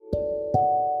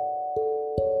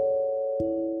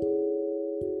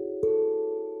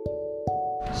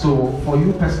So for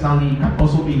you personally, it can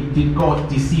also be, did God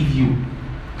deceive you?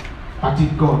 Or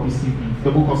did God deceive me? The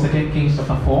book of 2 Kings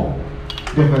chapter 4,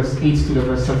 the verse 8 to the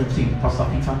verse 17. Pastor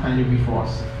Peter, can you read for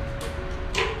us?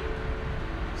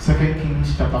 2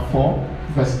 Kings chapter 4,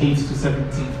 verse 8 to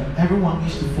 17. And everyone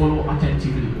needs to follow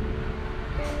attentively.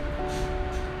 2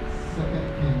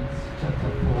 Kings chapter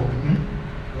 4,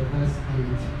 the verse 8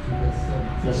 to verse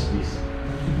 17. Yes, please.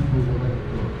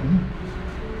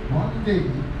 One day,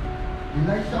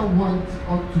 Elisha went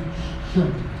up to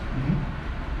Shem,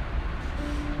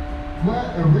 where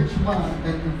a rich man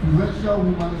and influential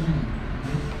woman lived,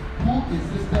 who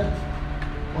insisted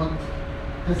on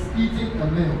his eating a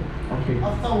meal. Okay.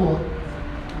 Afterward,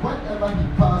 whenever he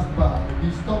passed by, he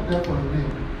stopped there for a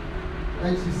meal.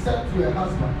 And she said to her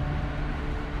husband,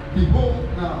 "Behold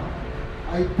now,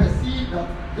 I perceive that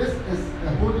this is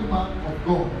a holy man of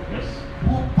God, Yes.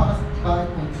 who passed by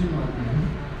continually."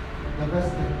 The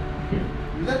verse 10. Okay.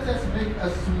 Let us make a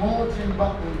small chamber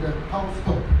on the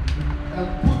housetop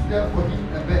and put there for him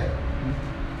a bed,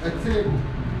 a table,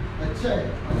 a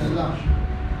chair, and a lamp.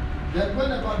 Then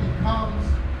whenever he comes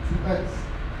to us,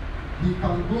 he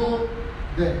can go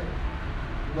there.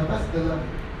 The verse 11.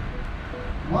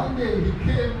 One day he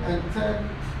came and turned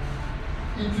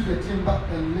into the chamber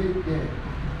and lay there.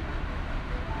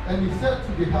 And he said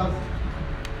to Gehazi,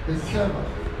 his servant,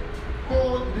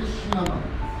 "Call this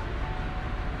Shunammite."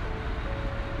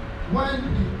 When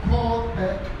he called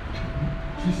her,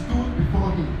 she stood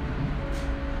before him.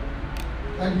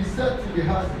 And he said to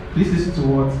Gehazi, Please listen to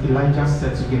what Elijah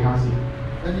said to Gehazi.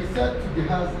 and he said to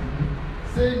Gehazi,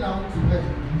 "Say now to her,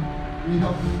 we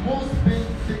have most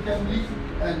painstakingly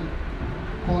and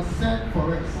concerned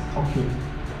for us. Okay.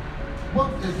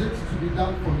 What is it to be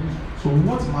done for you? So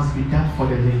what must be done for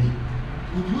the lady?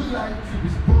 Would you like to be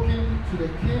spoken to the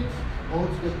king or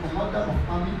to the commander of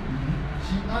army?"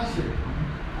 She answered,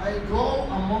 "I dwell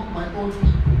among my own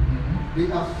people.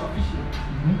 They are sufficient."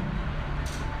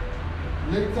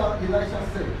 Later, Elisha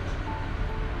said,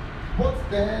 "What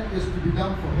then is to be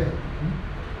done for her?"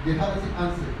 Gehazi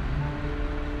answered,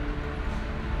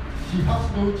 "She has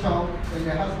no child and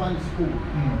her husband is old."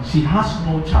 She has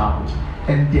no child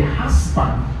and the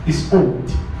husband is old.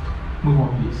 Move on,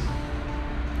 please.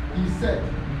 He said,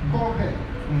 "Call her."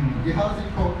 Gehazi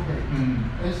called her,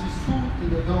 and she stood in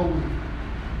the doorway.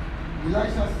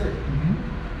 Elisha said,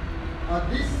 "At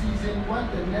this season, when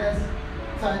the next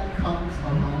time comes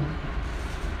around,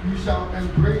 you shall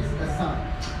embrace a son."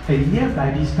 A year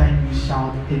by this time you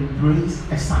shall embrace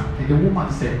a son. And the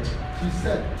woman said, She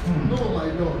said, "No, my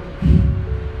Lord,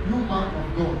 you man of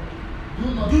God,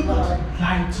 do not do not lie."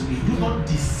 lie to me. Do not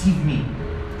deceive me.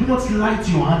 Do not lie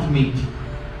to your handmaid.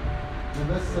 The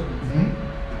verse 17.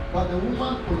 But the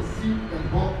woman conceived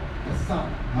and bore a son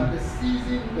at the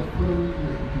season the following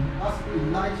year, as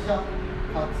Elisha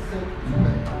had said to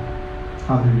her.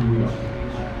 Hallelujah.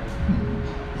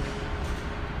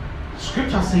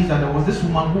 Scripture says that there was this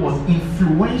woman who was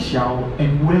influential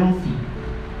and wealthy.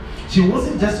 She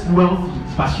wasn't just wealthy,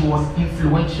 but she was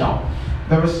influential.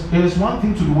 There is one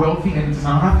thing to be wealthy and it is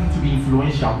another thing to be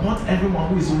influential. Not everyone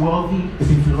who is wealthy is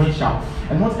influential,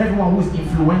 and not everyone who is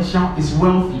influential is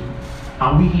wealthy.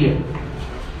 Are we here?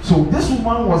 So this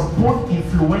woman was both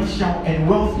influential and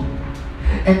wealthy.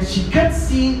 And she kept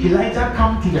seeing Elijah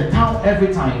come to the town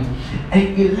every time,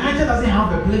 and Elijah doesn't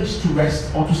have a place to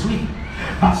rest or to sleep.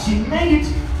 But she made it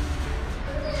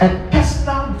a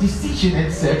personal decision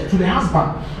and said to the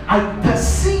husband, "I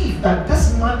perceive that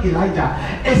this man Elijah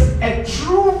is a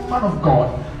true man of God.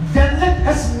 Then let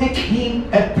us make him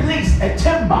a place, a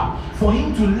chamber for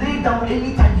him to lay down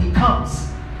anytime he comes."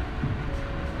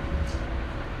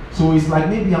 So it's like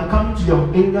maybe I'm coming to your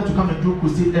area to come and do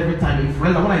crusade every time. If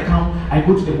when I come, I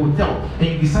go to the hotel, and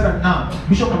you decide that now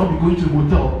Bishop cannot be going to the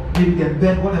hotel, maybe the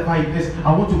bed, whatever it is.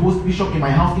 I want to host Bishop in my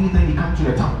house anytime he comes to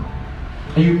the town.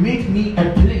 And you made me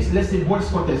a place, let's say boys'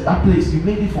 quarters, that place, you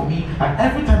made it for me, and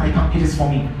every time I come, it is for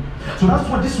me. So that's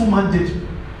what this woman did.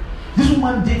 This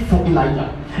woman did for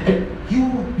Elijah. And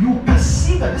you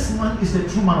perceive that this man is the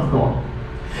true man of God.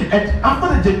 And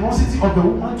after the generosity of the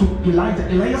woman to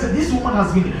Elijah said, "This woman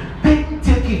has been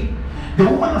painstaking. The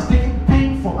woman has taken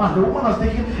pain from us. The woman has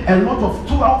taken a lot of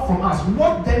toil from us.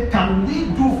 What then can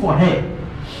we do for her?"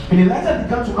 And Elijah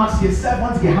began to ask his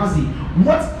servant Gehazi,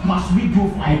 "What must we do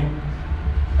for her?"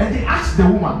 And they asked the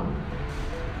woman,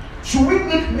 "Should we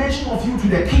make mention of you to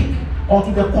the king or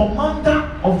to the commander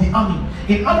of the army?"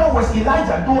 In other words,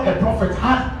 Elijah, though a prophet,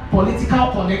 had political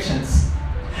connections.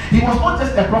 He was not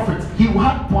just a prophet, he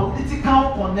had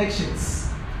political connections.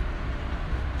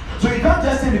 So you can't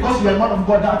just say because you're a man of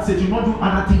God, that's it, you not do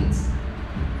other things.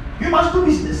 You must do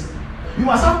business. You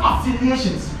must have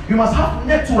affiliations. You must have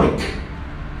network.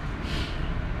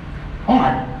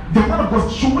 Alright. The man of God,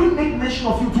 should we make mention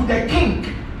of you to the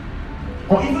king?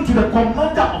 Or even to the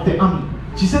commander of the army?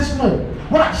 She says no.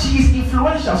 What? She is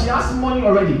influential. She has money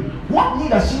already. What need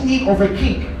does she need of a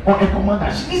king or a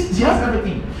commander? She has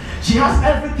everything. She has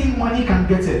everything money can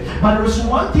get it. But there was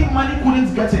one thing money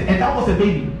couldn't get it, and that was a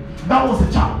baby. That was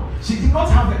a child. She did not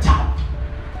have a child.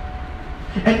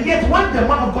 And yet when the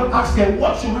man of God asked her,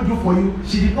 what should we do for you?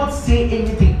 She did not say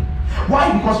anything.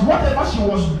 Why? Because whatever she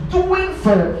was doing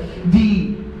for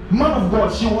the man of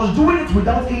God, she was doing it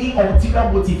without any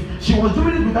ulterior motive. She was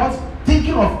doing it without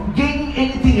thinking of gaining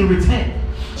anything in return.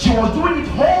 She was doing it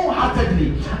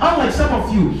wholeheartedly. Unlike some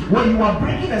of you, when you are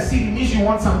bringing a seed, it means you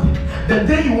want something. The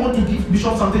day you want to give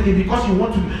Bishop something, it's because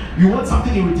you want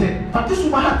something in return. But this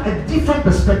woman had a different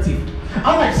perspective.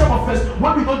 Unlike some of us,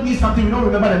 when we don't need something, we don't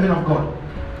remember the men of God.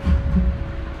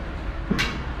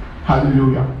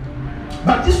 Hallelujah.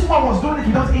 But this woman was doing it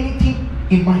without anything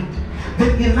in mind.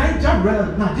 Then Elijah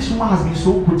realized, now this woman has been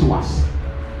so good to us.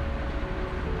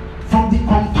 From the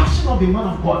compassion of the man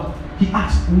of God, he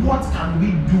asked, what can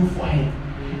we do for her?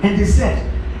 And they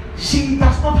said, she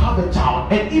does not have a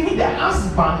child, and even the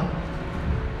husband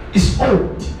is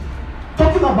old.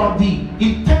 Talking about the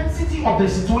intensity of the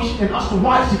situation and as to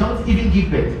why she cannot even give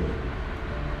birth.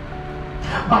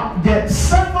 But the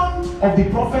servant of the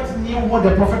prophet knew what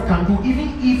the prophet can do,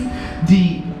 even if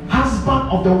the husband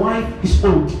of the wife is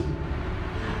old.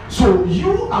 So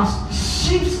you as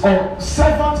sheep or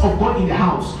servants of God in the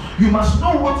house, you must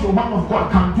know what your man of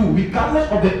God can do, regardless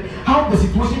of how the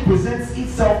situation presents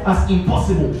itself as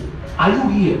impossible. Are you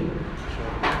here?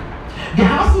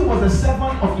 Gehazi was a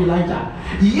servant of Elijah,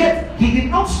 yet he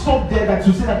did not stop there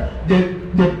to say that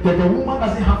the woman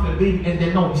doesn't have a baby and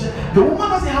then no. He said the woman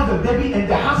doesn't have a baby and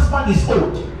the husband is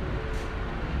old.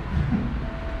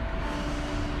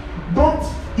 Don't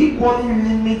equally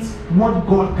limit what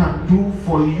God can do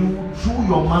for you through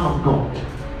your man of God.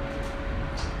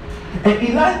 And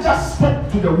Elijah spoke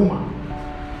to the woman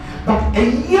that a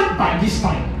year by this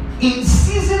time, in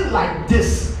season like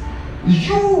this,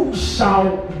 you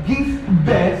shall give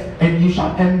birth and you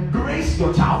shall embrace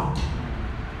your child.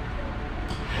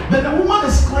 Then the woman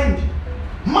exclaimed,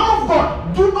 man of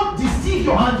God, do not deceive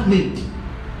your handmaid.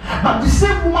 But the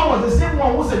same woman was the same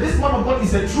one who said, this man of God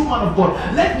is a true man of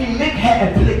God. Let me make her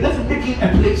a place. Let me make him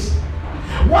a place.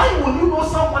 Why will you know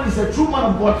someone is a true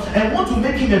man of God and want to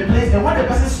make him a place, and when the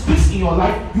person speaks in your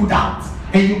life, you doubt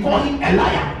and you call him a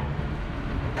liar?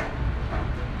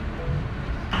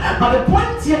 But the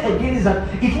point here again is that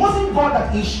it wasn't God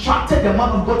that instructed the man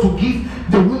of God to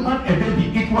give the woman a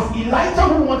baby. It was Elijah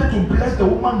who wanted to bless the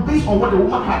woman based on what the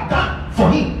woman had done for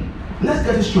him. Let's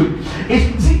get it straight.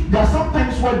 See, there are some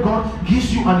times where God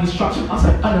gives you an instruction as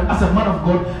a man of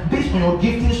God based on your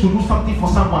giftings to do something for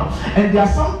someone. And there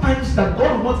are some times that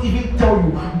God will not even tell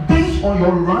you based on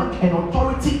your rank and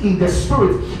authority in the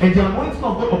spirit and the anointing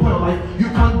of God upon your life. You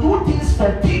can do things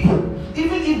for people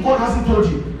even if God hasn't told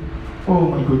you. Oh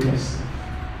my goodness.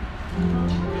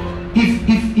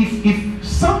 If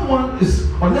someone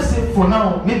is, or let's say for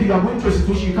now, maybe you are going through a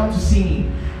situation, you come to see me.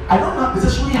 I don't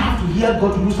necessarily have to hear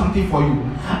God to do something for you.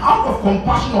 Out of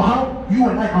compassion or how you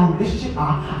and I, our relationship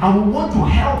are, I will want to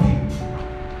help you.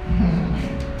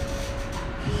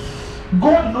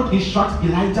 God did not instruct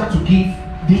Elijah to give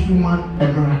this woman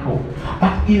a miracle.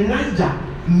 But Elijah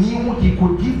knew he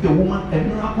could give the woman a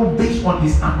miracle based on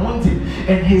his anointing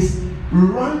and his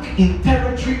rank in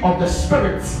territory of the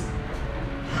spirits.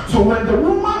 So when the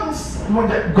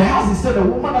Gehazi said the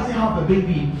woman doesn't have a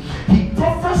baby, he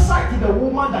prophesied to the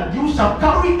woman that you shall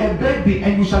carry a baby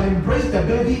and you shall embrace the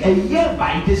baby a year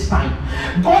by this time.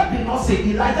 God did not say,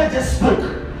 Elijah just spoke.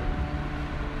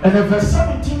 And then verse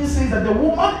 17 says that the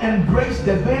woman embraced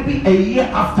the baby a year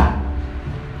after.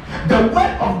 The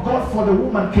word of God for the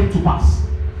woman came to pass.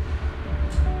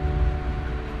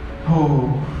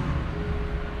 Oh.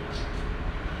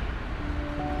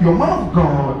 Your man of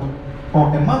God or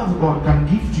a man of God can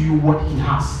give to you what he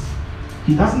has.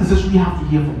 He doesn't necessarily have to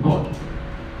hear from God.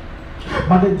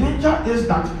 But the danger is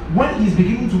that when he's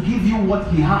beginning to give you what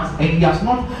he has and he has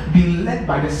not been led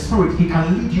by the Spirit, he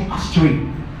can lead you astray.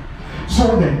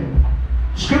 So then,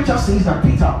 scripture says that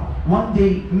Peter one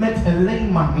day met a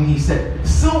lame man and he said,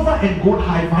 silver and gold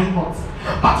have I not,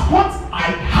 but what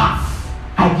I have,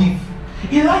 I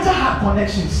give. Elijah had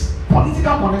connections,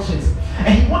 political connections.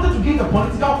 And he wanted to give the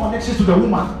political connections to the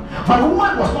woman. But the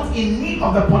woman was not in need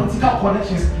of the political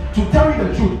connections. To tell you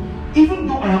the truth, even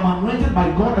though I am anointed by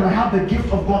God and I have the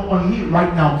gift of God on me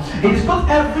right now, it is not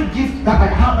every gift that I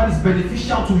have that is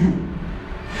beneficial to you.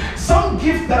 Some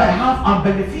gifts that I have are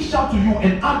beneficial to you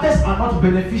and others are not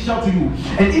beneficial to you.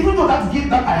 And even though that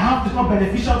gift that I have is not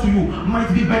beneficial to you,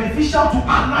 might be beneficial to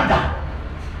another.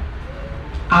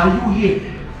 Are you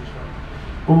here?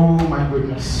 Oh my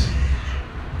goodness.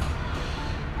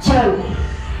 So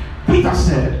Peter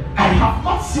said, I have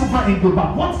not silver and gold,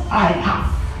 but what I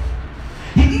have.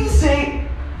 He didn't say,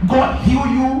 God heal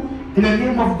you, in the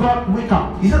name of God wake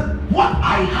up. He said, what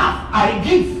I have I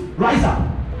give, rise up.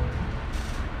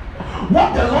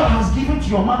 What the Lord has given to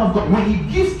your man of God, when he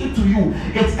gives it to you,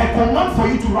 it's a command for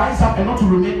you to rise up and not to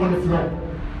remain on the floor.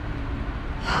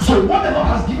 So what the Lord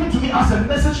has given to me as a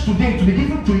message today to be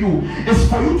given to you is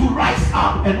for you to rise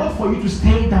up and not for you to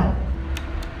stay down.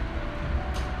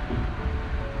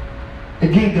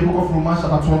 Again, the book of Romans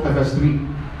chapter 12 verse 3.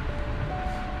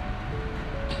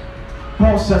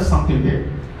 Paul says something there.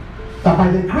 That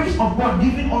by the grace of God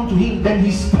given unto him, then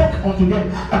he spoke unto them,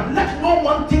 that let no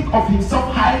one think of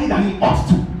himself highly than he ought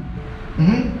to.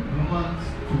 Romans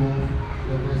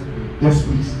 12 verse 3. Yes,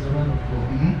 please. The word of God.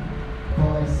 For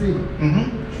I say,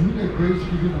 through the grace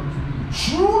given unto me,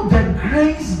 through the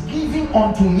grace given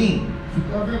unto me, to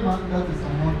every man that is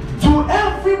among you, to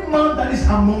every man that is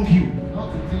among you,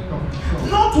 not to think of himself,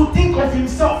 not to think of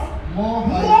himself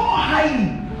more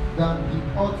highly than he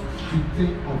ought to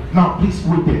think of. Now please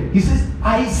wait there. He says,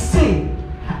 I say,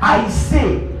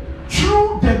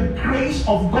 through the grace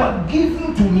of God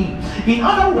given to me. In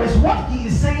other words, what he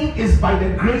is saying is by the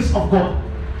grace of God.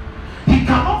 He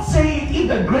cannot say it if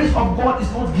the grace of God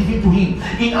is not given to him.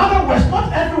 In other words,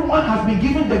 not everyone has been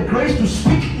given the grace to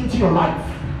speak into your life.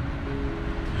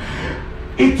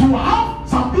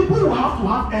 Some people will have to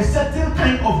have a certain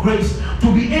kind of grace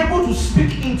to be able to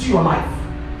speak into your life.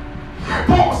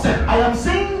 Paul said, I am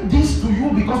saying this to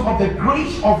you because of the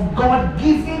grace of God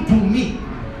given to me.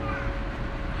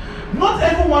 Not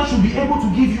everyone should be able to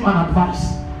give you an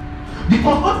advice,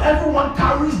 because not everyone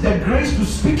carries the grace to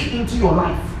speak into your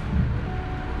life.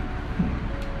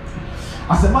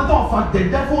 As a matter of fact, the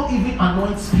devil even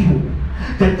anoints people.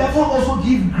 The devil also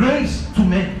gives grace to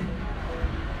men,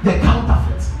 the counterfeit.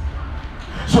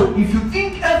 So if you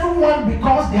think everyone,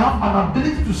 because they have an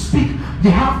ability to speak,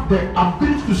 they have the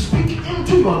ability to speak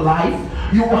into your life,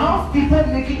 you will have people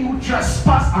making you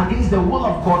trespass against the will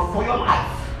of God for your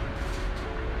life.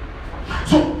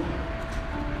 So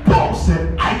Paul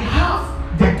said, I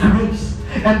have the grace,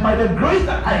 and by the grace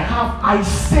that I have, I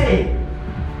say.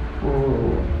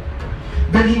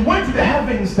 Then he went to the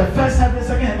heavens, the first heaven,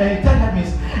 second heaven, and third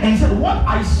heavens, and he said, what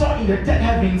I saw in the third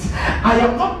heavens, I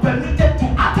am not permitted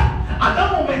to utter. At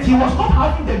that moment, he was not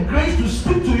having the grace to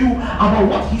speak to you about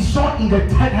what he saw in the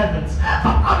third heavens.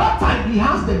 But at that time, he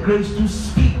has the grace to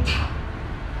speak.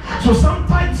 So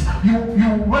sometimes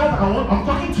I'm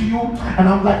talking to you, and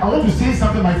I'm like, I want to say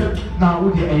something myself. Now,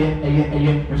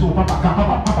 so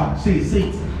Papa, say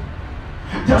it.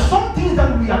 There are some things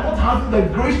that we are not having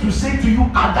the grace to say to you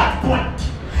at that point.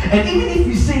 And even if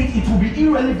we say it, it will be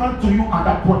irrelevant to you at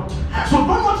that point. So do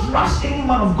not rush any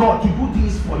man of God to do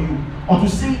things for you or to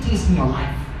say things in your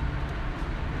life.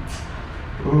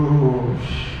 Oh,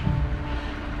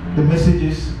 the message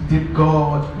is, did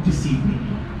God deceive me?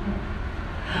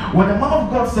 When the man of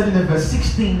God said in verse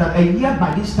 16 that a year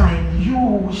by this time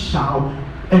you shall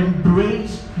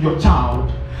embrace your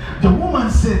child, the woman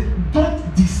said,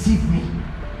 don't deceive me.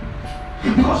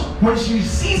 Because when she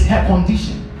sees her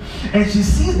condition, and she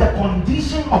sees the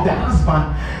condition of the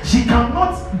husband, she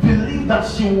cannot believe that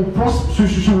she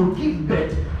will give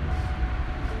birth,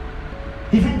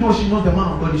 even though she knows the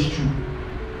man of God is true.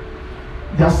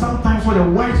 There are some times where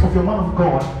the words of your man of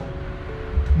God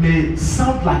may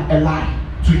sound like a lie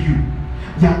to you.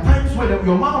 There are times where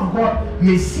your man of God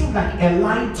may seem like a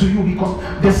lie to you, because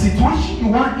the situation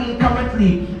you are in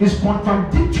currently is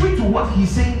contradictory to what he's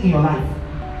saying in your life.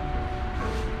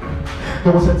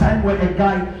 There was a time where a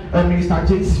guy, Minister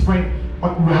Jay's friend, we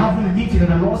were having a meeting, and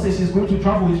the Lord says he's going to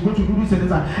travel, he's going to do this and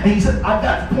that. And he said at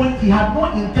that point he had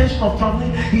no intention of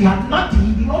traveling, he had nothing,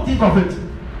 he did not think of it.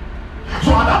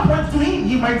 So at that point to him,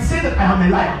 he might say that I am a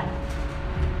liar.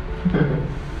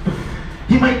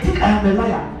 He might think I am a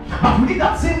liar. But within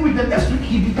that same week, the next week,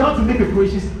 he began to make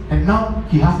preparations, and now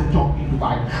he has a job in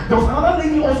Dubai. There was another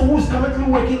lady also who is currently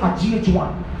working at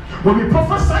GH1. When we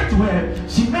prophesied to her,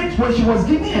 she meant when she was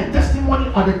giving her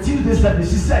testimony at the Tuesday service,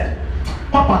 she said,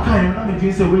 Papa can't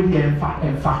remember say ready and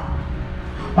far.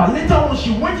 But later on,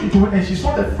 she went into it and she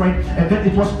saw the friend, and then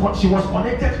she was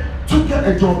connected to get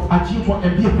a job at GH1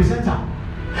 and be a presenter.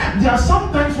 There are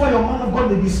some times where your man of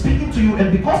God may be speaking to you,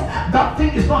 and because that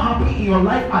thing is not happening in your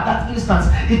life at that instance,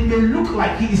 it may look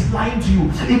like he is lying to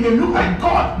you. It may look like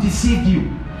God deceived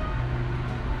you.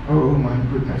 Oh my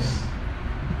goodness.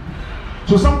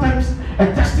 So sometimes a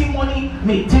testimony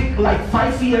may take like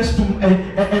 5 years to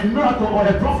a miracle or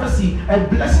a prophecy, a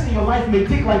blessing in your life may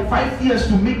take like 5 years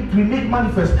to be made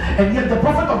manifest, and yet the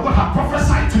prophet of God has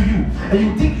prophesied to you, and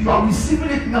you think you are receiving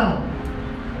it now.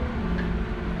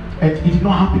 And it did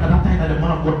not happen at that time that the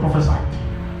man of God prophesied.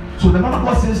 So the man of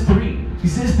God says 3. He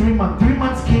says 3 months. 3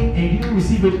 months came and you didn't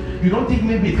receive it. You don't think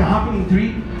maybe it can happen in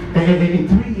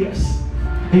 3 years.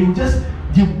 And you just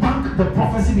debunk the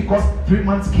prophecy because 3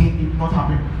 months came, it did not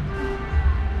happen.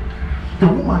 The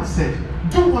woman said,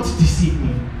 do not deceive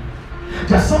me.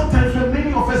 There are sometimes when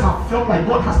many of us have felt like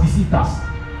God has deceived us.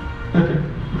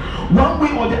 One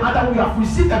way or the other, we have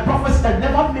received a prophecy that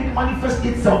never made manifest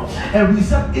itself, and we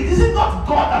said, is it not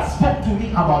God that spoke to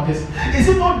me about this? Is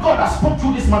it not God that spoke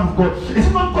to this man of God? Is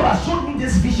it not God that showed me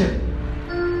this vision?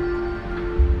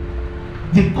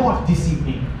 Did God deceive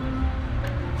me?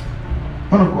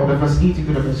 Man of God, verse 18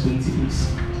 to the verse 20,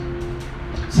 please.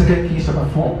 2 Kings chapter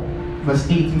 4, verse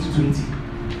 18 to 20. 2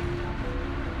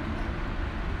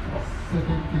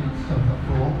 Kings chapter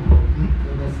 4,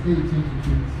 verse 18 to 20.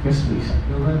 Yes, please.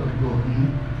 The word of God.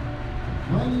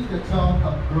 When the child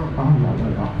had grown,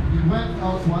 he went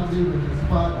out one day with his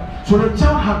father. So the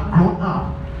child had grown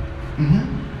up.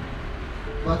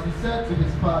 But he said to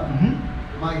his father,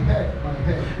 my head, my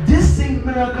head. This same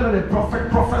miracle that the prophet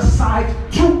prophesied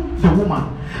to the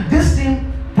woman, this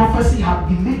same prophecy had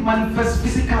been made manifest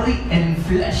physically and in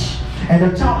flesh. And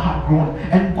the child had grown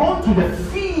and gone to the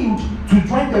field to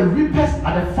join the reapers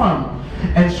at the farm.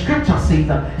 And scripture says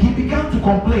that he began to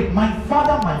complain, my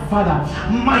father,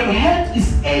 my head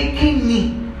is aching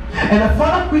me. And the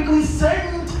father quickly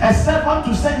sent a servant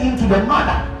to send him to the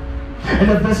mother.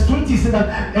 And the verse 20 said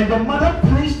that, and the mother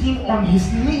placed him on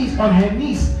her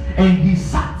knees, and he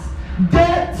sat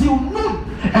there till noon.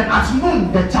 And at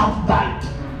noon the child died.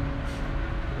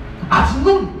 At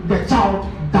noon the child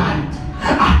died.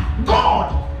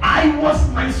 God, I was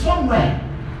my somewhere.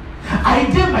 I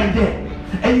did my day.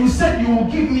 And you said you will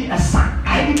give me a son.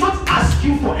 I did not ask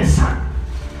you for a son.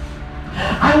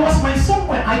 I was my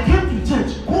somewhere. I came to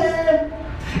church.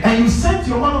 And you sent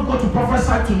your man of God to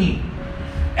prophesy to me.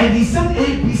 And he said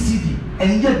A, B, C, D.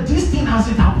 And yet this thing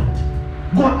hasn't happened.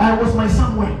 God, I was my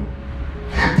somewhere.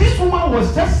 This woman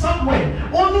was just somewhere,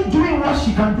 only doing what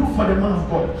she can do for the man of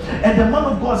God. And the man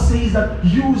of God says that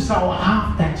you shall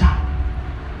have a child.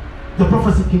 The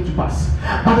prophecy came to pass.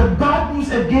 But the bad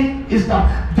news again is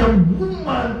that the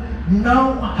woman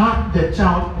now had the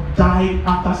child die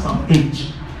after some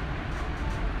age.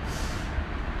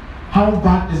 How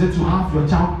bad is it to have your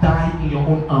child die in your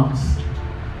own arms?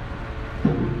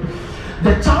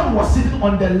 The child was sitting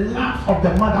on the lap of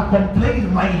the mother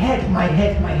complaining, my head, my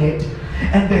head, my head.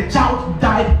 And the child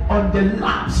died on the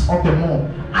laps of the mom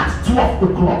at 12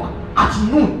 o'clock, at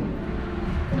noon.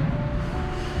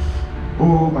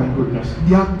 Oh my goodness.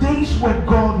 There are days where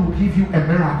God will give you a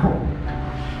miracle.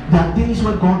 There are days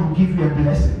where God will give you a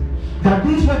blessing. There are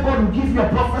days where God will give you a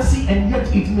prophecy, and yet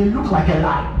it may look like a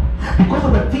lie. Because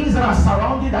of the things that are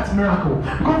surrounding that miracle.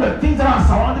 Because of the things that are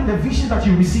surrounding the vision that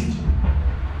you received.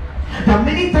 There are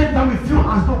many times that we feel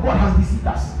as though God has deceived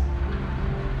us.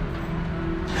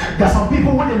 There are some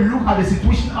people, when they look at the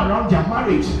situation around their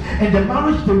marriage, and the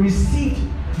marriage they received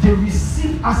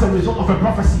as a result of a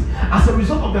prophecy, as a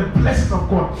result of the blessings of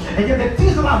God. And yet the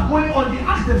things that are going on, they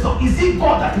ask themselves, is it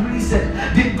God that really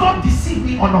said? Did God deceive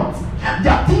me or not?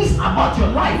 There are things about your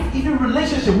life, even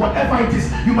relationship, whatever it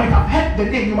is. You might have heard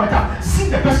the name, you might have seen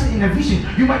the person in a vision,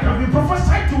 you might have been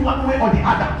prophesied to one way or the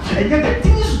other. And yet the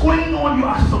things going on, you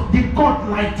ask yourself, did God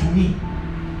lie to me?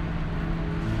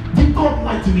 Did God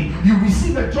lie to me? You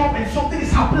receive a job and something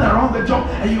is happening around the job,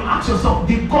 and you ask yourself,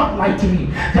 did God lie to me?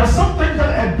 There are sometimes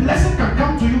that a blessing can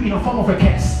come to you in the form of a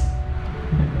curse.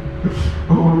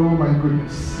 Oh my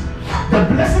goodness. The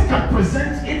blessing can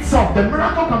present itself, the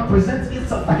miracle can present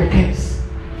itself like a curse.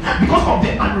 Because of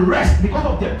the unrest, because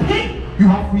of the pain you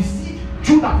have received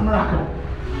through that miracle.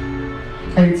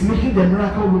 And it's making the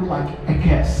miracle look like a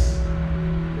curse.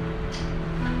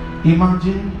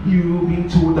 Imagine you being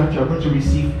told that you're going to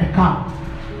receive a car.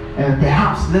 And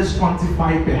perhaps let's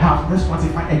quantify a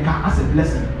car as a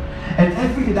blessing. And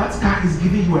every day that car is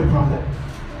giving you a problem.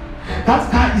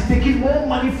 That car is taking more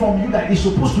money from you than it's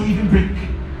supposed to even bring.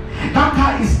 That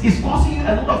car is causing you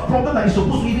a lot of problems that is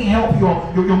supposed to even help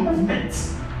your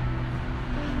movements.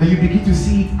 Then you begin to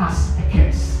see it as a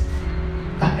curse,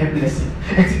 not a blessing.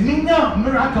 It's a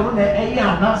miracle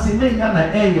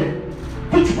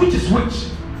which is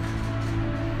which?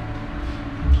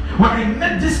 When I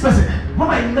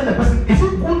met the person, is it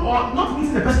good or not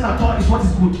meeting the person at all is what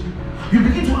is good? You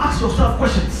begin to ask yourself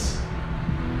questions.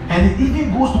 And it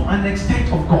even goes to an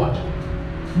extent of God.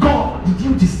 God, did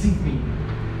you deceive me?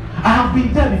 I have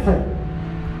been there before.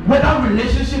 Whether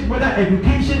relationship, whether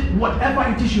education, whatever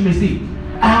it is you may say,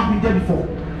 I have been there before.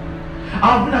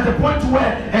 I have been at a point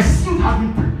where a suit has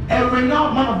been, a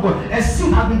renowned man of God, a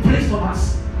suit has been placed on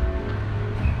us.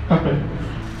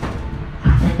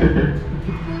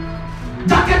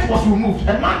 Jacket was removed,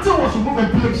 a mantle was removed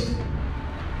and placed.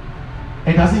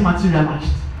 It hasn't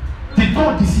materialized. Did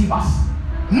God deceive us?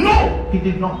 No, He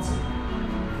did not.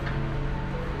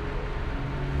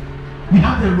 We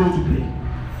have a role to play.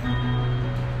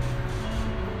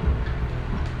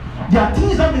 There are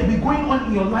things that may be going on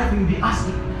in your life and you'll be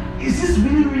asking, is this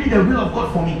really the will of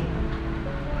God for me?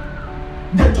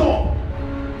 The job,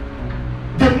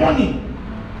 the money.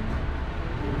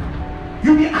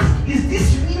 You'll be asking, is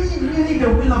this really the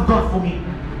will of God for me?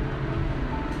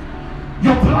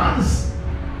 Your plans,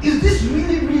 is this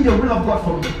really the will of God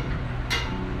for me?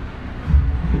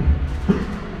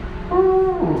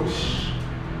 Oh,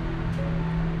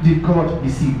 did God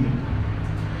deceive me?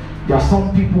 There are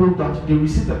some people that they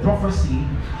received a prophecy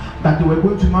that they were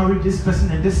going to marry this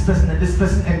person and this person and this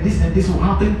person and this will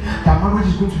happen. Their marriage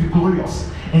is going to be glorious.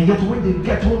 And yet when they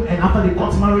get home and after they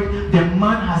got married, the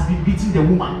man has been beating the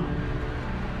woman.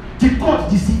 Did God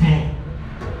deceive her?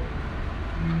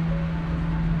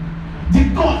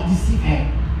 Did God deceive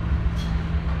her?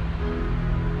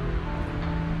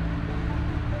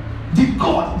 Did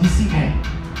God deceive her?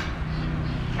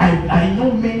 I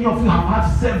know many of you have had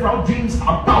several dreams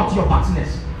about your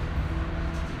partners,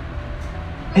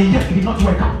 and yet it did not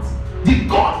work out. Did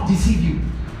God deceive you?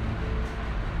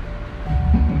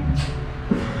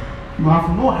 You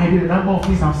have no idea the number of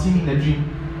things I've seen in a dream.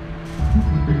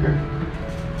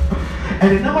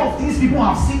 And the number of things people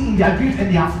have seen in their dreams, and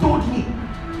they have told me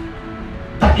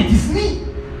that it is me.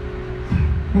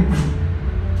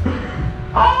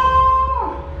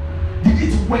 Did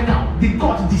it work out? Did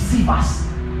God deceive us?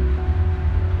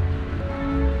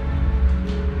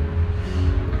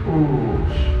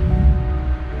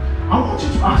 I want you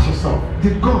to ask yourself,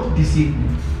 did God deceive me?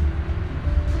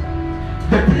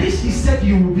 The place He said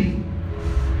you will be,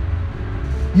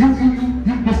 you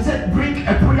said bring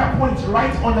a prayer point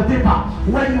right on the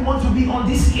paper where you want to be on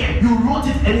this year. You wrote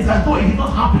it and it's as though it did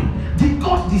not happen. Did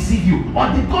God deceive you,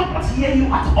 or did God not hear you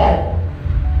at all?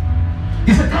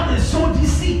 He said, come and sow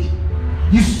this seed.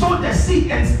 You sowed the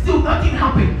seed and still nothing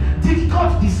happened. Did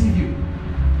God deceive you?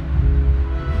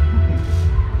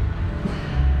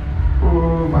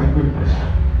 Oh my goodness.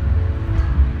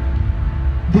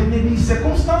 There may be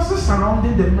circumstances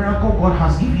surrounding the miracle God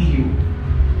has given you,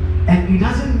 and it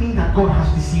doesn't mean that God has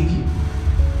deceived you.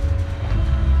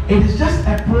 It is just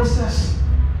a process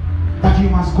that you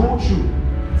must go through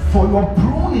for your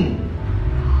pruning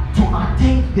to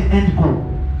attain the end goal.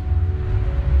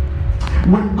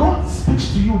 When God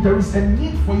speaks to you, there is a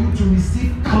need for you to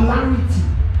receive clarity.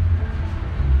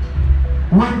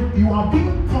 When you are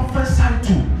being prophesied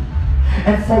to,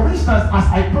 and for instance, as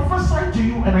I prophesy to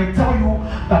you and I tell you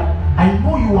that I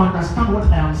know you understand what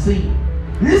I am saying.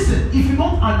 Listen, if you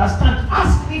don't understand,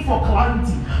 ask me for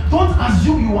clarity. Don't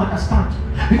assume you understand.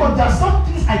 Because there are some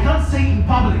things I can't say in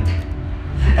public.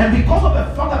 And because of the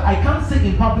fact that I can't say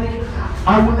in public,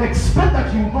 I will expect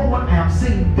that you know what I am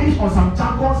saying based on some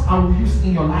jargons I will use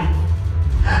in your life.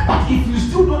 But if you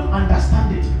still don't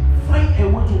understand it, find a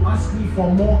way to ask me for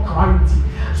more clarity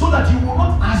so that you will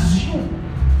not assume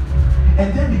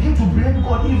and then begin to blame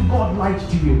God if God lied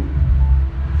to you.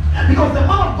 Because the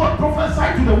man of God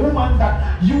prophesied to the woman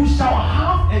that you shall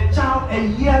have a child a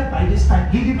year by this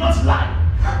time. He did not lie.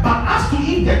 But as to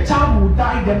if the child will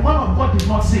die, the man of God did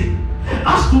not say.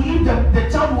 As to if the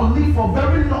child will live for a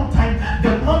very long time,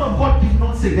 the man of God did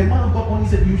not say. The man of God only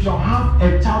said, you shall have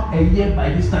a child a year by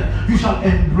this time. You shall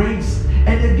embrace.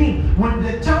 And again, when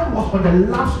the child was on the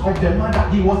laps of the mother,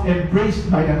 he was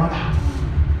embraced by the mother.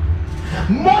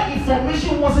 More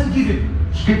information wasn't given.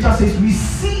 Scripture says we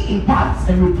see in parts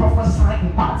and we prophesy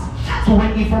in parts. So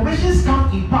when information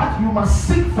comes in part, you must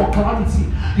seek for clarity.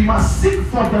 You must seek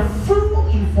for the full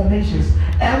information.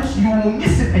 Else you will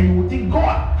miss it and you will think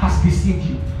God has deceived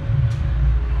you.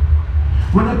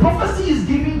 When a prophecy is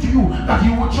given to you that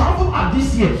you will travel at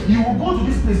this year, you will go to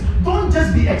this place, don't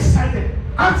just be excited.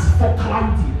 Ask for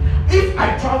clarity. If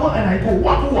I travel and I go,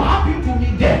 what will happen to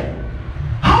me there?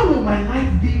 How will my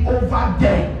life be over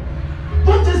there?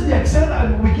 Don't just be excited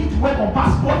and begin to work on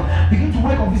passport, begin to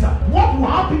work on visa. What will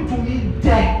happen to me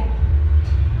there?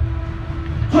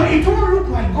 So it won't look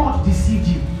like God deceived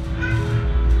you.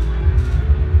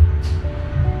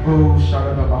 Oh,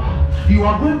 Shalababa. You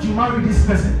are going to marry this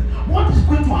person. What is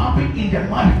going to happen in the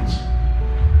marriage?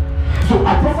 So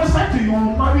I prophesy to you,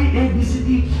 will marry A, B, C,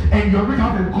 D, and you're going to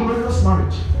have a glorious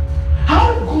marriage.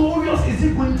 How glorious is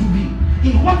it going to be?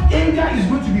 In what area is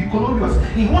going to be glorious?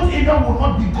 In what area will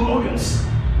not be glorious?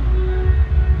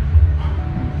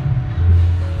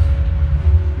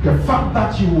 The fact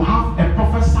that you will have a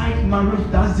prophesied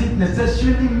marriage doesn't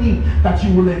necessarily mean that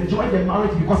you will enjoy the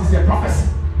marriage because it's a prophecy.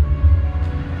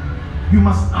 You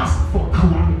must ask for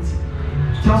clarity.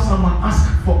 Tell someone,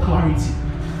 ask for clarity.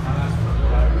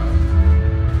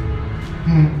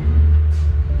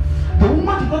 The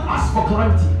woman did not ask for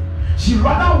clarity. She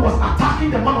rather was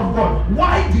attacking the man of God.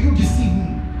 Why do you deceive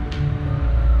me?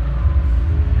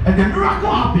 And the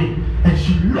miracle happened, and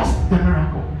she lost the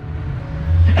miracle.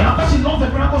 And after she lost the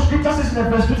miracle, scripture says in the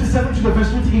verse 27 to the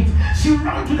verse 28, she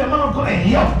ran to the man of God and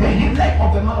held the leg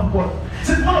of the man of God.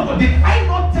 Said, man of God, did I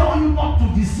not tell you not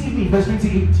to deceive me? Verse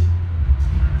 28.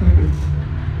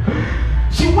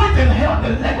 She went and held the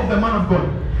leg of the man of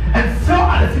God and fell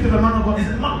at the feet of the man of God and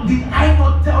said, man, did I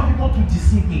not tell you not to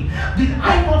deceive me? Did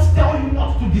I not tell you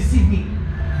not to deceive me?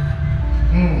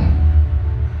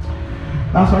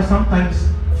 That's why sometimes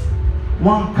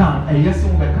one can a yes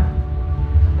will become.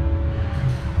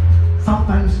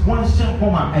 Sometimes one shall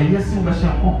come and a yes will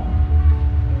become.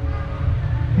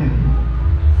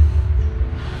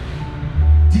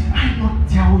 Did I not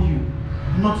tell you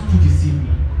not to deceive me?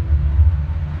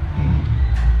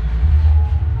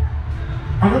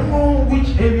 I don't know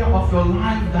which area of your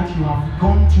life that you have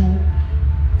gone to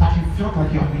that you felt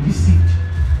like you have been deceived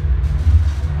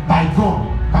by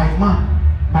God, by man,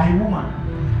 by woman,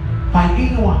 by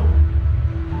anyone.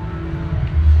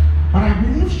 But I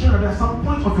believe sure that there's some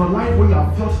point of your life where you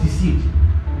have felt deceived.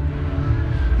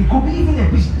 It could be even a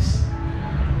business.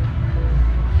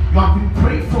 You have been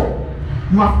prayed for.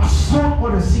 You have sown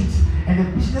all the seeds, and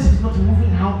the business is not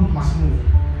moving how it must move.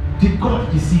 Did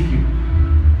God deceive you?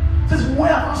 It says,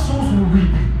 wherever souls will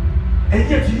reap, and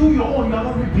yet you, your own, you are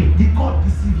not reaping. Did God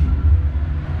deceive you?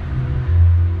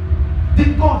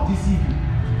 Did God deceive you?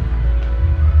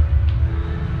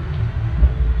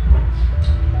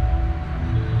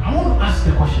 I want to ask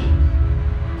the question.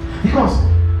 Because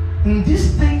in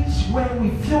this stage where we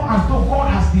feel as though God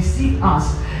has deceived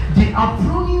us, the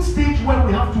pruning stage where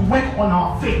we have to work on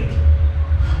our faith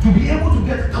to be able to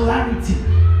get clarity.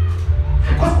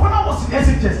 Because when I was in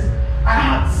SHS, I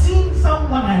had seen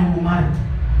someone I will marry.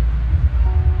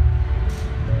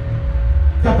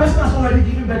 The person has already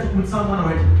given birth with someone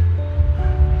already.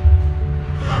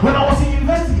 When I was in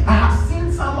university, I had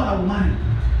seen someone I will marry.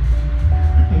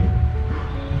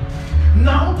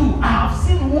 Now too, I have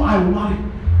seen who I will marry.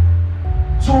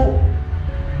 So,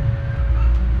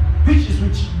 which is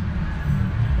which?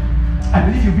 I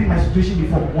believe you've been in my situation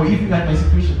before, or if you like my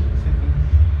situation.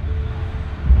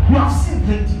 We have seen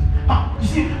plenty. But you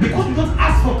see, because we don't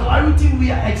ask for clarity, we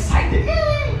are excited.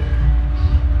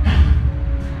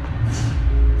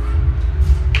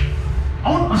 I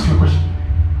want to ask you a question.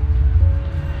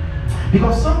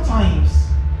 Because sometimes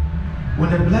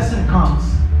when the blessing comes,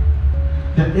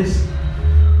 there is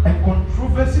a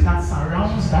controversy that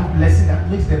surrounds that blessing, that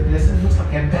makes the blessing look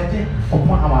like a burden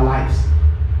upon our lives.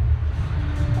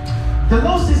 The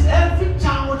Lord says every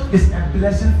child is a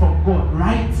blessing from God,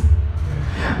 right?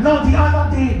 Now the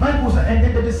other day, Bible said, and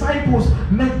then the disciples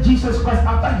met Jesus Christ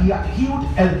after he had healed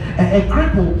a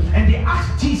cripple, and they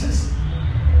asked Jesus,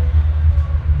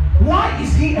 why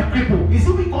is he a cripple? Is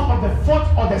it because of the fault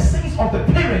or the sins of the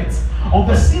parents, or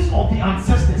the sins of the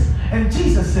ancestors? And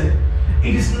Jesus said,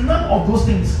 it is none of those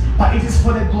things, but it is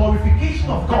for the glorification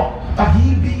of God that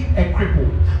he be a cripple.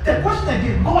 The question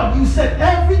again, God, you said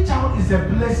every child is a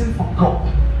blessing from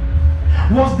God.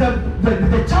 Was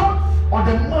the child or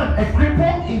the man a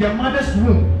cripple in the mother's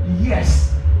womb?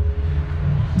 Yes.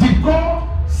 Did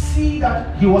God see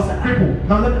that he was a cripple?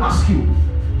 Now let me ask you,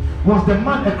 was the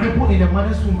man a cripple in the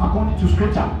mother's womb according to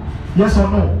scripture? Yes or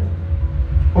no?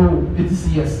 Oh, it is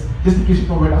yes. Just in case you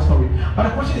don't read that story. But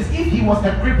the question is, if he was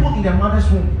a cripple in the mother's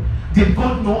womb, did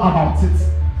God know about it?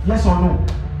 Yes or no?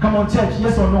 Come on, church,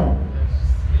 yes or no?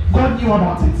 God knew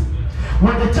about it.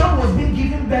 When the child was being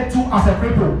given birth to as a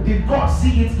cripple, did God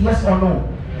see it? Yes or no?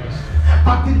 Yes.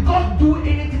 But did God do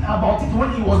anything about it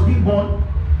when he was being born?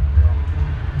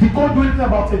 Did God do anything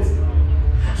about it?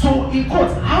 So, in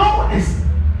quotes, how is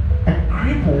a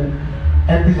cripple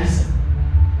a blessing?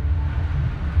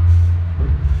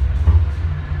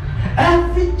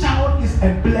 Every child is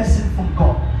a blessing from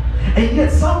God, and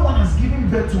yet someone has given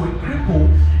birth to a cripple,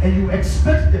 and you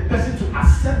expect the person to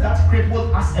accept that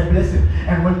cripple as a blessing.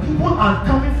 And when people are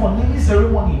coming for naming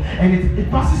ceremony, and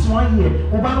it passes 1 year,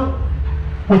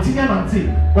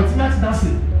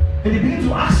 and they begin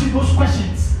to ask you those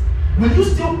questions. will you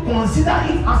still consider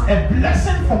it as a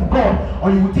blessing from God,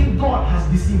 or you will think God has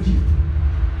deceived you?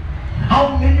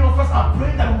 How many of us are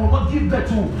praying that we will not give birth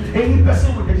to any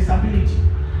person with a disability?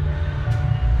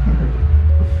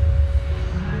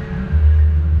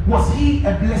 Was he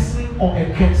a blessing or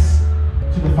a curse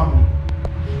to the family?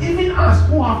 Even us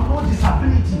who have no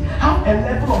disability have a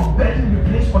level of burden we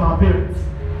place on our parents,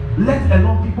 let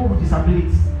alone people with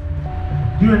disabilities.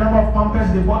 Do you know the number of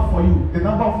pampers they bought for you, the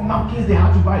number of napkins they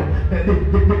had to buy,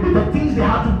 the things they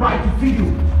had to buy to feed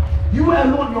you? You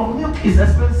alone, your milk is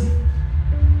expensive.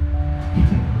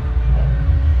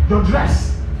 Your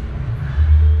dress,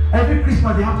 every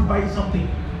Christmas they have to buy you something.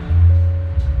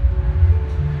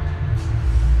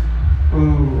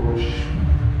 Oh,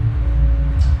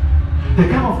 the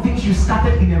kind of things you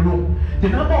scattered in a room, the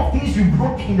number of things you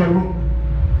broke in the room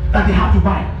that they had to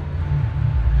buy,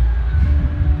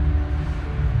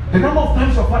 the number of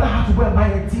times your father had to go and buy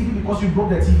a TV because you broke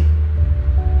the TV.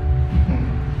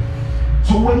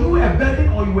 So were you a burden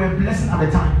or you were a blessing at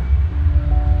the time?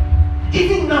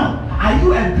 Even now, are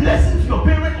you a blessing to your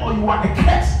parent, or you are a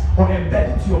curse or a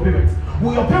burden to your parents?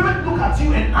 Will your parents look at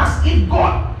you and ask if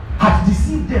God has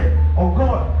deceived them or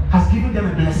God has given them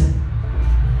a blessing?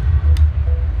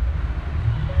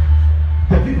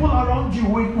 The people around you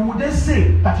will they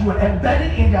say that you are a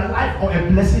burden in their life or a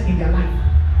blessing in their life?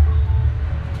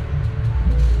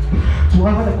 To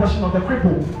answer the question of the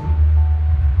cripple,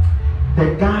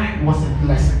 the guy was a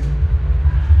blessing.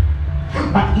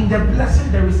 But in the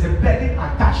blessing, there is a burden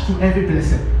attached to every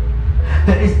blessing.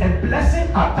 There is a blessing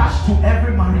attached to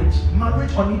every marriage.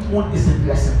 Marriage on its own is a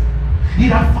blessing. He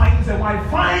that finds a wife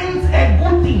finds a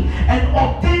good thing and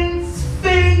obtains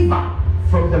favor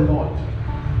from the Lord.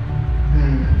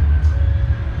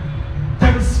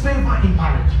 There is favor in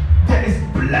marriage. There is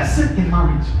blessing in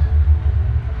marriage.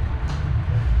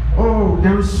 Oh,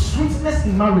 there is sweetness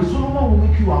in marriage. Solomon will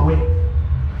make you aware.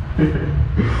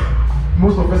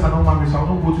 Most of us are not married, so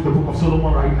I'll not go to the book of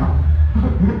Solomon right now.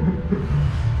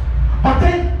 But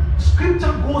then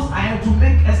scripture goes ahead to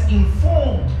make us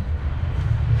informed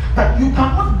that you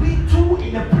cannot be two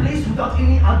in a place without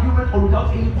any argument or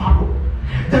without any quarrel.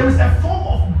 There is a form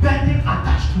of burden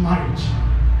attached to marriage.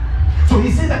 So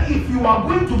he says that if you are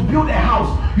going to build a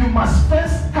house, you must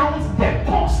first count the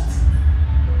cost.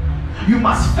 You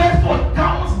must first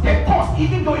count the cost.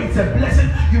 Even though it's a blessing,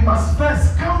 you must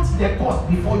first count the cost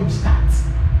before you start.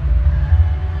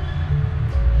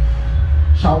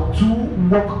 Shall two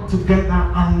walk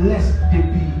together unless they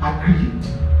be agreed?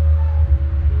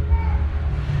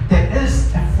 There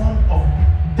is a form of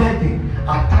burden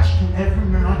attached to every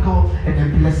miracle and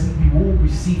the blessing we will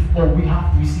receive or we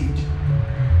have received.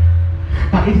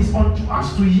 But it is unto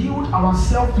us to yield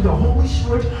ourselves to the Holy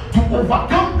Spirit to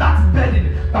overcome that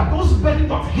burden, that those burdens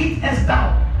don't hit us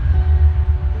down,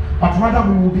 but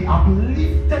rather we will be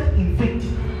uplifted in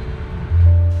faith.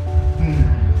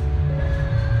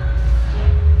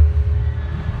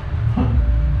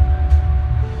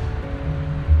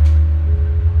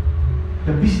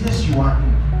 The business you are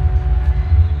in,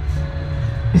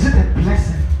 is it a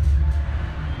blessing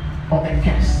or a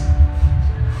curse?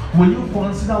 Will you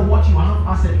consider what you have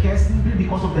as a curse simply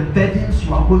because of the burdens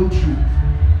you are going through?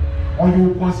 Or you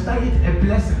will consider it a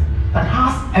blessing that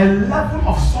has a level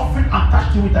of suffering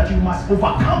attached to it that you must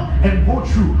overcome and go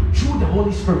through the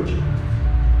Holy Spirit?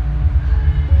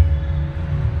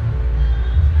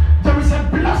 There is a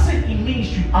blessing in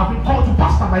ministry. I've been called to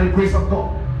pastor by the grace of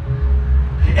God.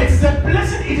 It is a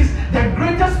blessing. It is the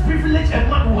greatest privilege a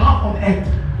man will have on earth,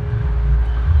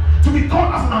 to be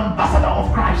called as an ambassador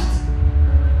of Christ.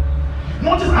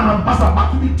 Not just an ambassador,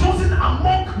 but to be chosen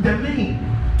among the many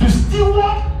to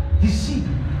steward his sheep,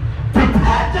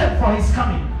 prepare them for his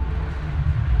coming.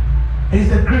 It is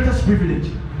the greatest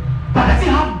privilege. But does he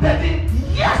have burden?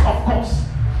 Yes, of course.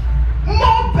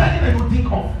 More burden than you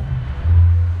think of.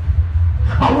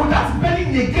 But will that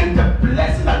burden negate the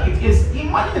blessing that it is?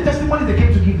 Imagine the testimony they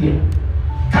came to give here.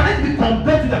 Can it be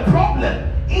compared to the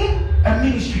problem in a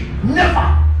ministry?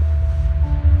 Never.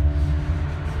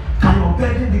 Can your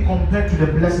burden be compared to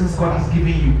the blessings God has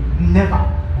given you? Never.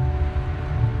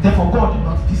 Therefore, God did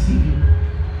not deceive you.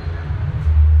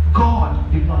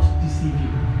 God did not deceive you.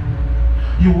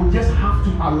 You will just have to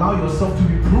allow yourself to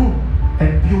be proved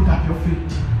and build up your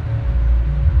faith.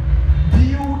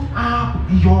 Build up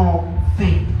your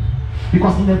faith.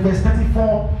 Because in the verse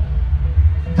 34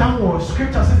 downwards,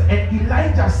 scripture says, and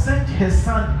Elijah sent his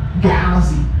son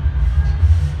Gehazi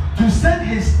to send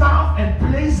his staff and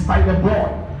place by the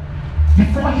boy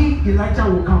before Elijah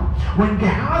will come. When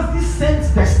Gehazi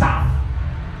sent the staff,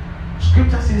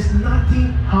 scripture says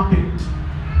nothing happened.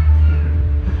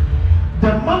 The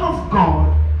man of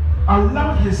God,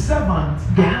 allowed his servant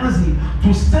Gehazi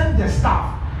to send the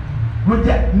staff with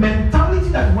the mentality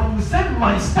that when you send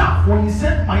my staff, when you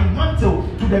send my mantle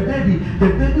to the baby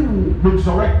will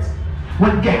resurrect.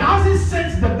 When Gehazi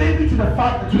sends the baby to the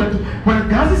father, when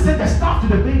Gehazi sent the staff to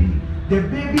the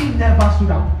baby never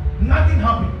stood up. Nothing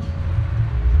happened.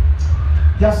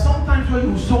 There are some times where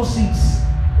you will sow seeds,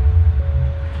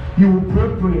 you will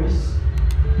pray prayers,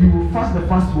 you will fast the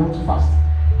fast you want to fast,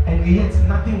 and yet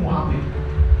nothing will happen.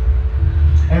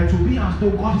 And to be as though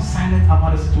God is silent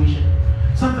about the situation.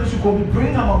 Sometimes you can be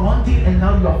praying about one thing and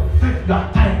now you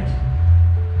are tired.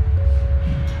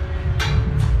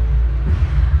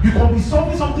 You can be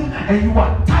solving something and you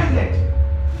are tired.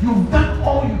 You've done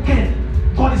all you can.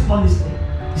 God is not listening.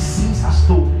 It seems as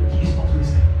though He is not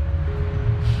listening.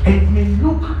 And it may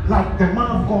look like the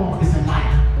man of God is a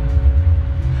liar,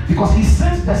 because he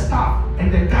sends the staff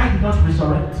and the guy did not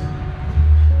resurrect.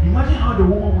 Imagine how the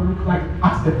woman will look like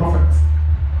at the prophet.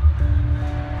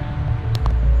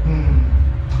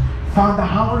 Father,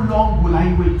 how long will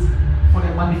I wait for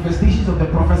the manifestations of the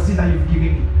prophecy that you've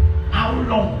given me? How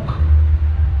long?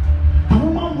 The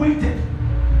woman waited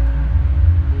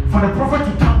for the prophet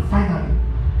to come finally.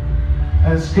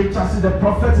 And scripture says the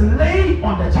prophet lay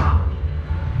on the child.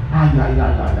 And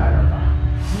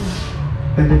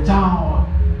the child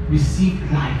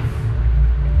received life.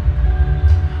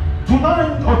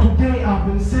 Tonight or today I've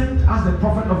been sent as the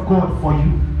prophet of God for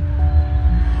you.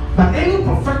 That any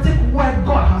prophetic word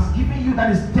God has given you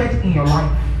that is dead in your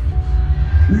life,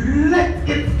 let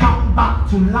it come back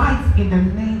to life in the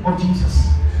name of Jesus.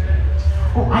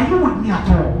 Oh, are you with me at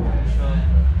all?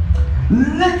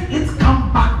 Let it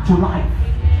come back to life.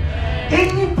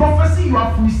 Any prophecy you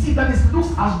have received that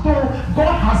looks as though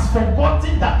God has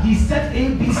forgotten that He said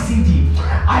A, B, C, D,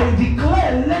 I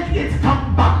declare, let it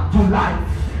come back to life.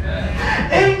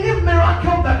 Any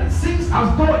miracle that it seems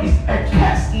as though is a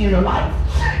curse in your life,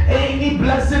 any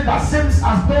blessing that seems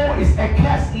as though is a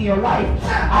curse in your life,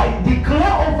 I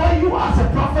declare over you as a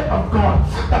prophet of God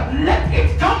that let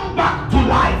it come back to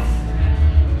life.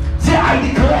 Say, I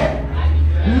declare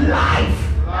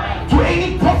life to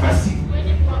any prophecy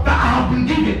that I have been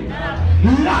given.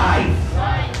 Life,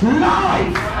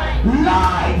 life,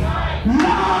 life,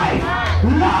 life,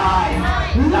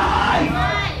 life, life.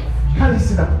 Can you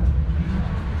see that?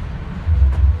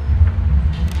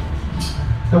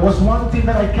 There was one thing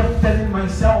that I kept telling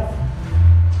myself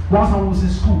whilst I was in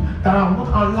school, that I will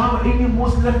not allow any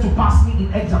Muslim to pass me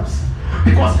in exams.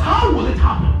 Because how will it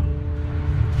happen?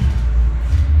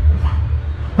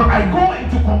 But I go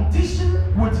into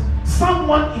competition with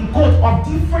someone in quote of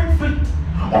different faith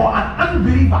or an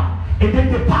unbeliever, and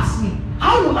then they pass me.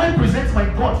 How will I present my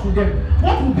God to them?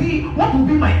 What will be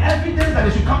my evidence that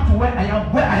they should come to where I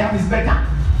am? Where I am is better.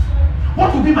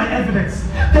 What will be my evidence?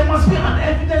 There must be an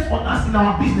evidence on us in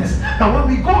our business that when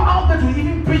we go out there to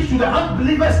even preach to the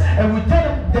unbelievers and we tell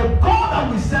them the God that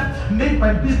we serve made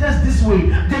my business this way,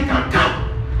 they can come.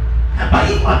 But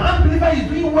if an unbeliever is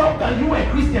doing well than you, a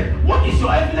Christian, what is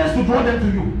your evidence to draw them to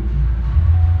you?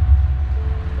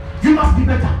 You must be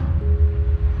better.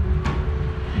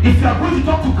 If you are going to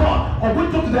talk to God or going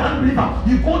to talk to the unbeliever,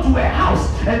 you go to a house,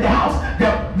 and the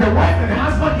wife and the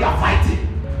husband, they are fighting.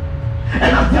 And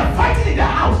as they are fighting in the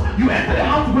house, you enter the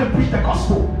house to go and preach the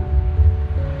gospel.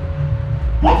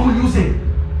 What will you say?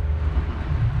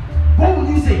 What will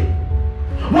you say?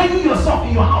 When you yourself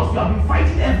in your house, you have been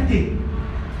fighting every day.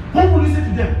 What will you say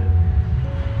to them?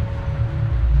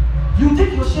 You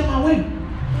take your shame away.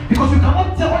 Because you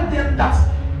cannot tell them that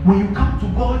when you come to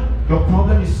God, your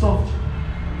problem is solved.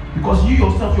 Because you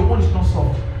yourself, your one is not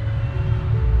solved.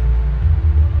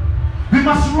 We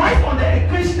must rise on the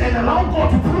equation and allow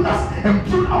God to prune us and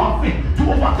build our faith, to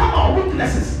overcome our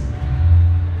weaknesses,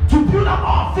 to build up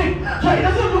our faith, so it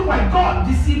doesn't look like God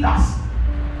deceived us.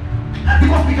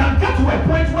 Because we can get to a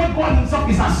point where God Himself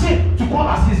is ashamed to call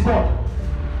us His God.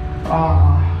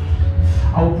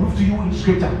 I will prove to you in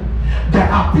scripture. There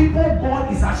are people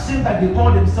God is ashamed that they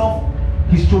call themselves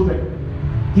His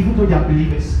children, even though they are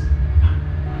believers.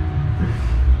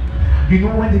 You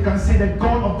know when they can say the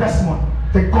God of Desmond,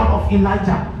 the God of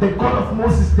Elijah, the God of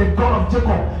Moses, the God of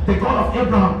Jacob, the God of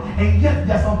Abraham, and yet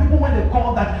there are some people when they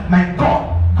call that my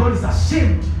God, God is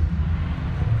ashamed.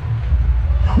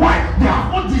 Why? They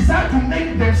have not desired to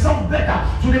make themselves better,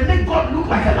 so they make God look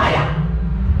like a liar.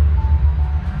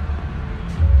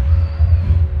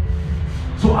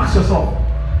 So ask yourself,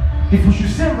 if you should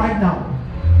say right now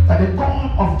that the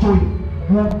God of joy,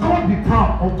 will God be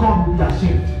proud or God will be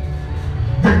ashamed?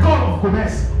 The God of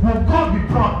Gomez, will God be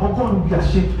proud or God will be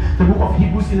ashamed? The book of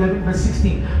Hebrews 11 verse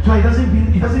 16. So it doesn't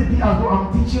be as though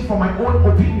I'm teaching from my own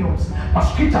opinions, but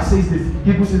scripture says this.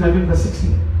 Hebrews 11 verse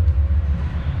 16.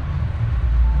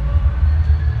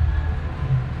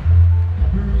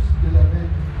 Hebrews 11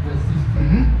 verse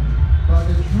 16. But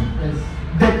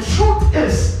the truth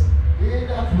is, they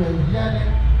that were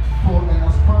yearning for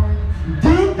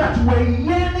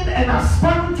and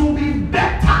aspiring to be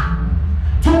better.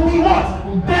 To be what?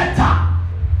 Better.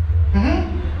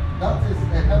 That is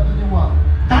a heavenly one.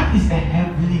 That is a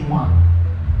heavenly one.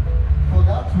 For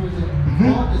that reason,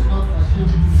 God is not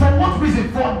ashamed. For what reason?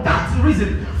 For that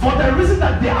reason. For the reason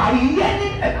that they are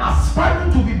yearning and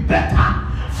aspiring to be better.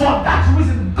 For that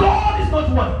reason, God is not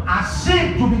what?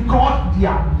 Ashamed to be called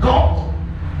their God.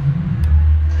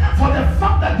 For the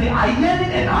fact that they are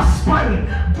yearning and aspiring,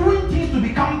 doing things to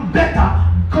become better,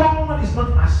 God is not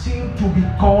ashamed to be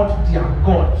called their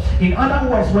God. In other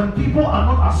words, when people are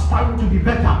not aspiring to be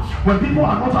better, when people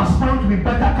are not aspiring to be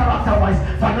better character-wise,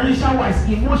 financial-wise,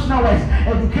 emotional-wise,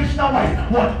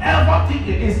 educational-wise, whatever thing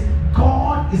it is,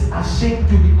 God is ashamed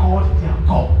to be called their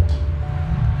God.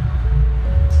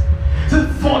 So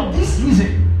for this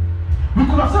reason, we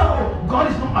could have said, oh,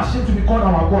 God is not ashamed to be called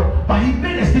our God. But he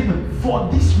made a statement, for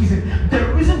this reason.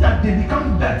 The reason that they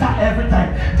become better every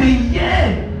time.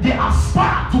 They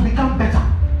aspire to become better.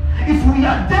 If we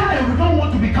are there and we don't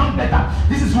want to become better,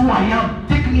 this is who I am.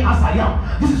 Take me as I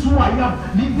am. This is who I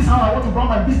am. This is how I want to run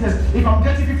my business. If I'm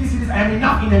getting 50 cities, I am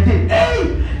enough in a day.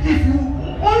 Hey, if you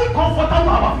only comfortable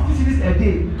about 50 cities a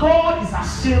day, God is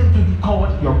ashamed to be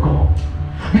called your God.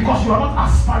 Because you are not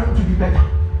aspiring to be better.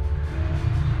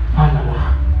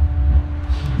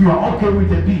 You are okay with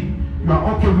the B. You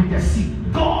are okay with the C.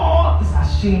 God is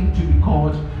ashamed to be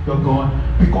called your God,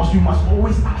 because you must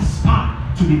always aspire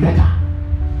to be better.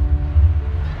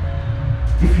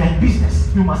 If you are in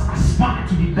business, you must aspire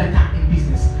to be better in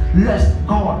business, lest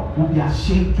God will be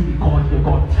ashamed to be called your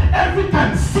God. Every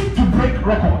time, seek to break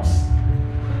records.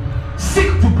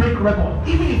 Seek to break records.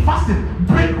 Even in fasting,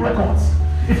 break records.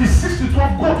 If it's 6 to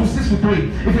 12, go to 6 to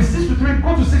 3. If it's 6 to 3,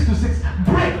 go to 6 to 6.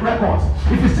 Break records.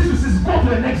 If it's 6 to 6, go to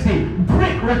the next day.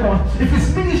 Break records. If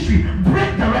it's ministry,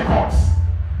 break the records.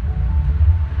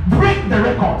 Break the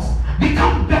records.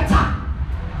 Become better.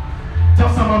 Tell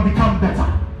someone, become better.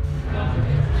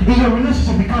 In your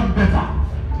relationship, become better.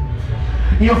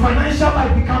 In your financial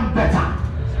life, become better.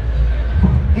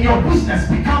 In your business,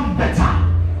 become better.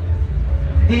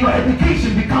 In your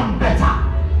education, become better.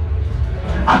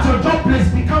 At your job place,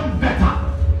 become better.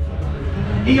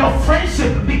 In your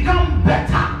friendship, become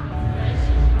better.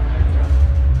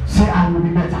 Say, I will be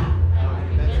better.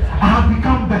 I have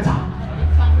become better.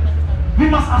 We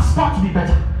must aspire to be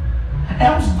better.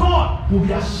 Else God will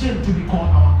be ashamed to be called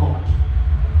our God.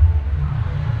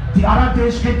 The other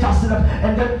day, scripture said that,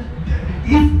 and then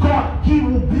if God, he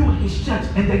will build his church,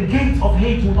 and the gate of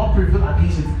hate will not prevail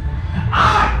against it.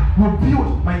 I will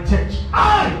build my church.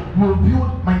 I will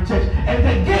build my church. And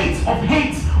the gates of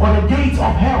hate or the gates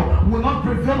of hell will not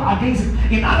prevail against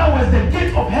it. In other words, the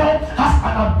gate of hell has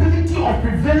an ability of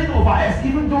prevailing over us,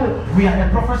 even though we are a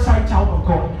prophesied child of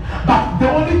God. But the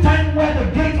only time where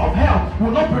the gate of hell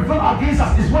will not prevail against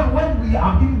us is when we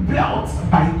are being built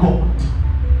by God.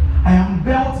 I am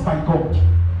built by God.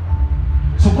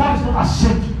 So God is not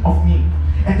ashamed of me.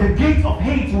 And the gate of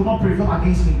hate will not prevail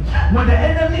against me. When the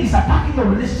enemy is attacking your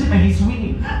relationship and he's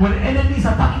winning, when the enemy is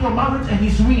attacking your marriage and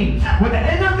he's winning, when the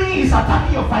enemy is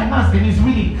attacking your finance and he's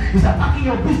winning, he's attacking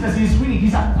your business and he's winning,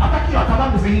 he's attacking your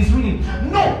academics and he's winning,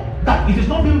 know that it is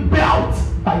not being built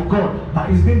by God, but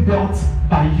it's being built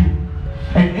by you.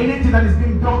 And anything that is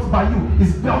being built by you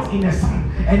is built in a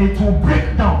sand, and it will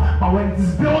break down. But when it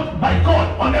is built by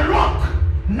God on a rock,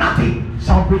 nothing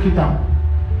shall break it down.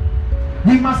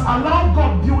 We must allow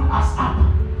God build us up.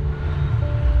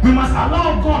 We must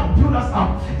allow God build us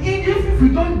up. If we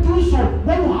don't do so,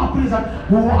 what will happen is that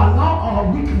we will allow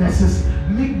our weaknesses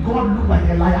make God look like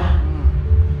a liar.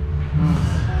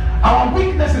 Our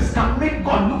weaknesses can make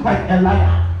God look like a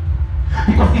liar.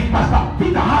 Because if Pastor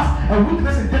Peter has a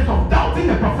weakness in terms of doubting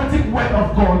the prophetic word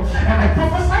of God, and I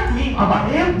prophesy to him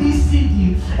about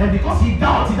ABCD, and because he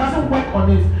doubts, he doesn't work on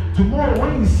it, tomorrow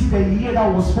when you see the year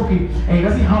that was spoken and it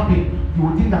doesn't happen, you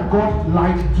will think that God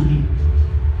lied to him.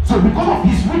 So because of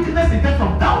his weakness in terms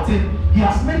of doubting, he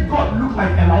has made God look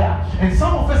like a liar. And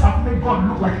some of us have made God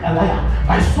look like a liar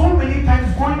by so many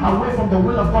times going away from the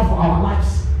will of God for our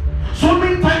lives. So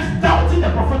many times doubting the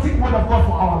prophetic word of God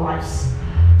for our lives.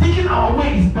 Thinking our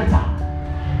way is better.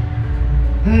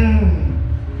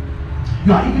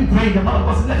 You are even praying. The man of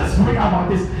God said, let us pray about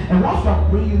this. And once you are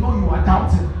praying, you know you are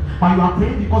doubting. But you are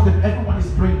praying because everyone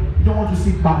is praying. You don't want to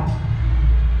see bad.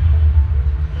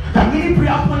 There are many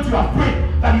prayer points you have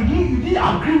prayed that you didn't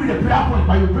agree with the prayer point,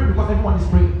 but you pray because everyone is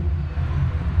praying.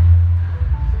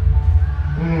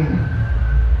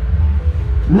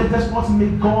 Let us not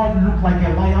make God look like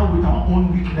a liar with our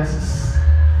own weaknesses.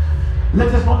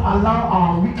 Let us not allow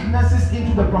our weaknesses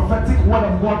into the prophetic word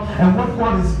of God and what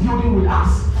God is building with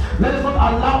us. Let us not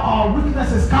allow our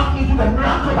weaknesses come into the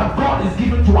miracle that God is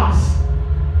giving to us.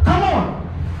 Come on.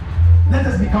 Let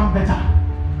us become better.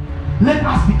 Let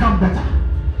us become better.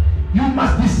 You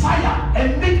must desire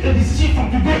and make a decision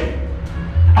from today.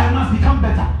 I must become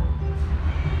better.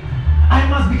 I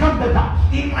must become better.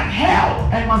 In my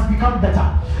health, I must become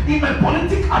better. In my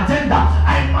political agenda,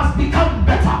 I must become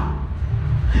better.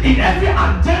 In every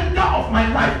agenda of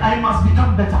my life, I must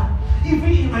become better.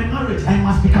 Even in my marriage, I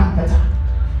must become better.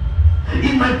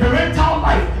 In my parental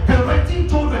life, parenting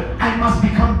children, I must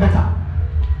become better.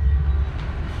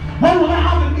 When will I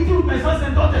have a meeting with my sons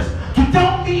and daughters to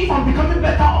tell me if I'm becoming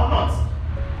better or not?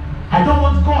 I don't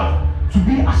want God to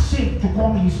be ashamed to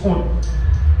call me his own.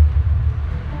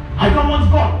 I don't want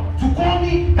God to call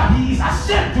me that he is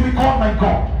ashamed to be called my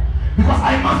God. Because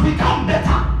I must become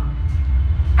better.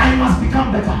 I must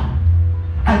become better.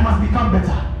 I must become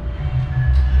better.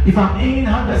 If I'm earning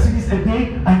 100 cedis a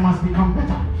day, I must become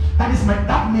better.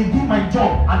 That may be my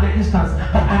job at the instance,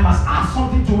 but I must add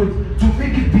something to it to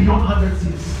make it beyond 100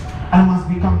 cedis. I must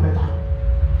become better.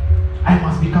 I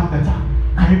must become better.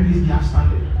 Can you please be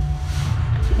upstanding?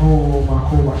 Oh,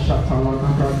 Makova Shatala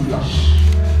Nagradias.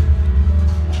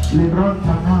 Lebron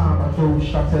Tana Bato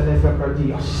Shatele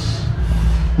Fabradias.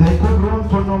 Le Cobron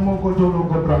Tonomo Godolo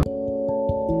Gobra.